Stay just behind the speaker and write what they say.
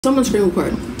Someone screen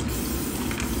record.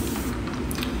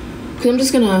 Cause I'm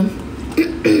just gonna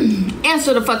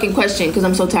answer the fucking question because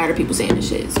I'm so tired of people saying this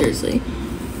shit. Seriously.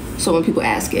 So when people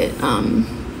ask it, I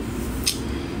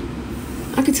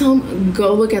could tell them,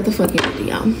 go look at the fucking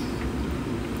video.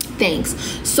 Thanks.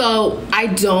 So I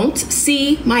don't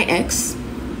see my ex.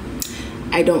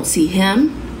 I don't see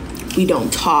him. We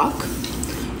don't talk.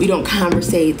 We don't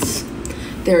conversate.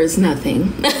 There is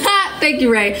nothing. Thank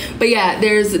you, Ray. But yeah,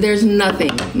 there's nothing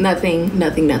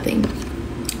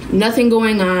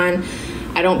going on.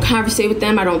 I don't conversate with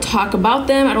them. I don't talk about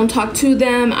them. I don't talk to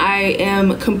them. I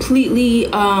am completely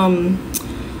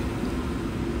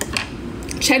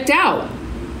checked out.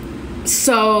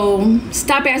 So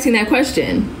stop asking that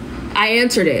question. I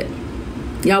answered it.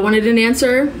 Y'all wanted an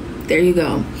answer? There you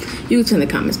go. You can turn the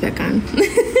comments back on.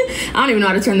 I don't even know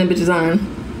how to turn them bitches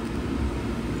on.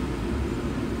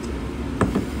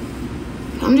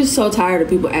 I'm just so tired of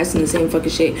people asking the same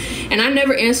fucking shit. And I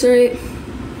never answer it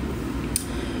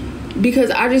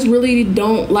because I just really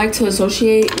don't like to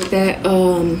associate with that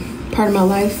part of my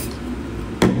life.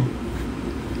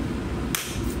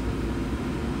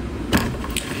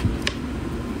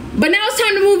 But now it's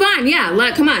time to move on. Yeah,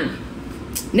 like, come on.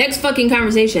 Next fucking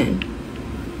conversation.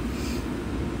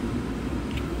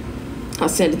 I'll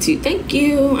send it to you. Thank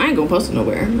you. I ain't gonna post it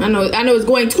nowhere. I know it's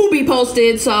going to be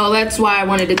posted, so that's why I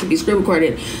wanted it to be screen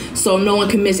recorded, so no one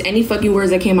can miss any fucking words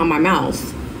that came out my mouth.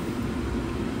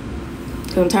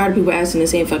 Cause I'm tired of people asking the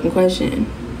same fucking question.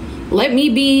 Let me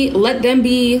be, let them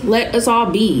be, let us all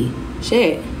be.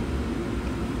 Shit.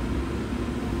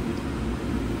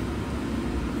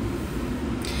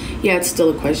 Yeah, it's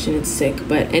still a question. It's sick,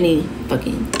 but any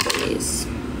fucking ways.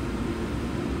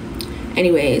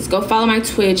 Anyways, go follow my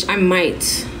Twitch. I might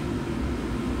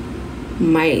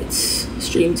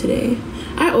stream today.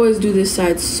 I always do this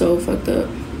side so fucked up.